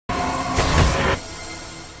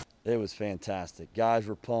It was fantastic. Guys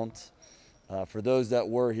were pumped. For those that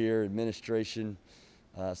were here, administration,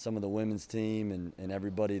 some of the women's team, and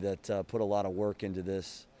everybody that put a lot of work into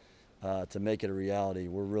this to make it a reality,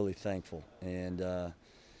 we're really thankful. And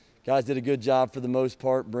guys did a good job for the most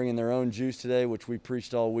part, bringing their own juice today, which we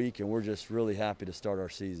preached all week, and we're just really happy to start our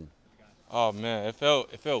season. Oh man, it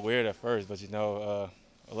felt weird at first, but I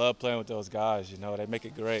love playing with those guys. They make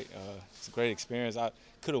it great. It's a great experience. I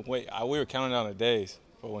couldn't wait. We were counting down the days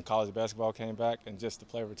for when college basketball came back, and just to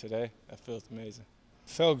play for today, that feels amazing.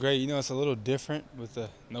 Felt great. It's a little different with the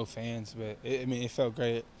no fans, but it felt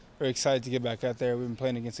great. We're excited to get back out there. We've been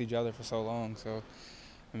playing against each other for so long, so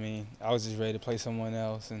I was just ready to play someone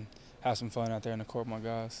else and have some fun out there in the court with my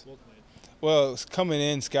guys. Well, coming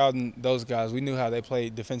in, scouting those guys, we knew how they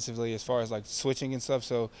played defensively as far as like switching and stuff.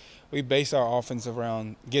 So we based our offense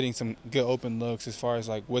around getting some good open looks as far as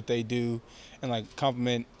like what they do and like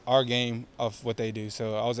complement our game of what they do.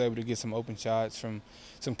 So I was able to get some open shots from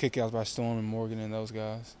some kickouts by Storm and Morgan and those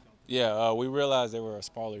guys. Yeah, we realized they were a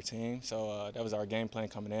smaller team, so that was our game plan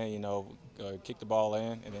coming in. Kick the ball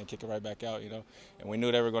in and then kick it right back out. And we knew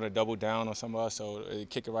they were going to double down on some of us, so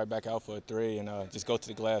kick it right back out for a three and just go to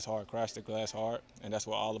the glass hard, crash the glass hard, and that's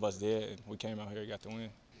what all of us did. And we came out here and got the win.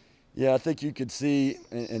 Yeah, I think you could see,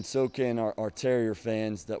 and so can our Terrier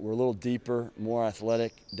fans, that we're a little deeper, more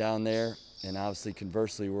athletic down there. And obviously,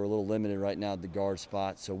 conversely, we're a little limited right now at the guard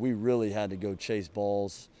spot. So we really had to go chase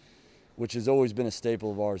balls, which has always been a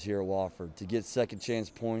staple of ours here at Wofford, to get second chance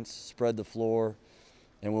points, spread the floor,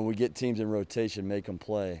 and when we get teams in rotation, make them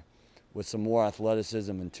play with some more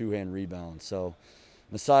athleticism and two-hand rebounds. So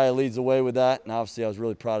Messiah leads the way with that, and obviously I was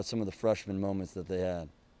really proud of some of the freshman moments that they had.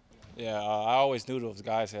 Yeah, I always knew those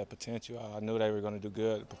guys had potential. I knew they were going to do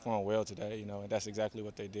good, perform well today, and that's exactly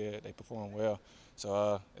what they did. They performed well.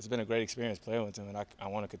 So it's been a great experience playing with them, and I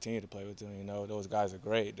want to continue to play with them. Those guys are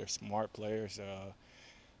great. They're smart players.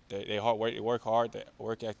 They work hard. Their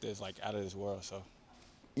work ethic is like out of this world. So.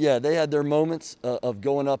 Yeah, they had their moments of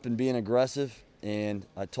going up and being aggressive, and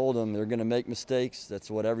I told them they're going to make mistakes. That's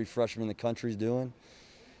what every freshman in the country is doing.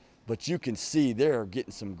 But you can see they're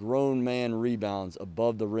getting some grown man rebounds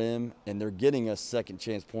above the rim, and they're getting us second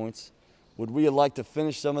chance points. Would we like to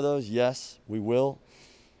finish some of those? Yes, we will.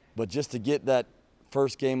 But just to get that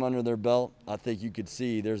first game under their belt, I think you could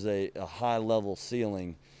see there's a high level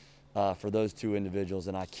ceiling for those two individuals,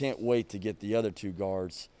 and I can't wait to get the other two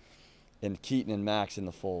guards and Keaton and Max in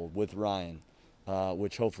the fold with Ryan,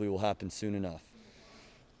 which hopefully will happen soon enough.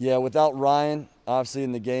 Yeah, without Ryan, obviously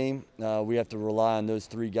in the game, we have to rely on those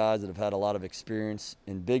three guys that have had a lot of experience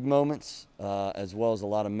in big moments, as well as a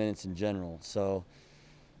lot of minutes in general. So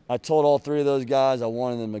I told all three of those guys I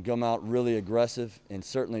wanted them to come out really aggressive, and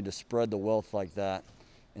certainly to spread the wealth like that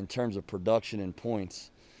in terms of production and points.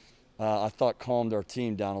 I thought calmed our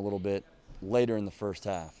team down a little bit later in the first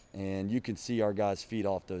half, and you can see our guys feed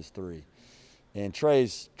off those three. And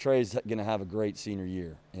Tray's going to have a great senior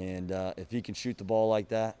year, and if he can shoot the ball like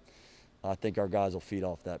that, I think our guys will feed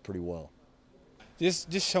off that pretty well. Just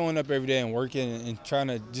showing up every day and working and trying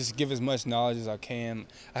to just give as much knowledge as I can.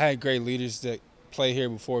 I had great leaders that play here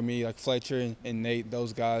before me, like Fletcher and Nate,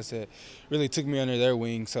 those guys that really took me under their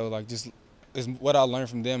wing. So like just is what I learned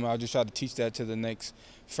from them, I'll just try to teach that to the next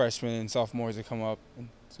freshmen and sophomores that come up,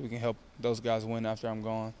 so we can help those guys win after I'm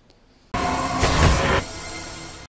gone.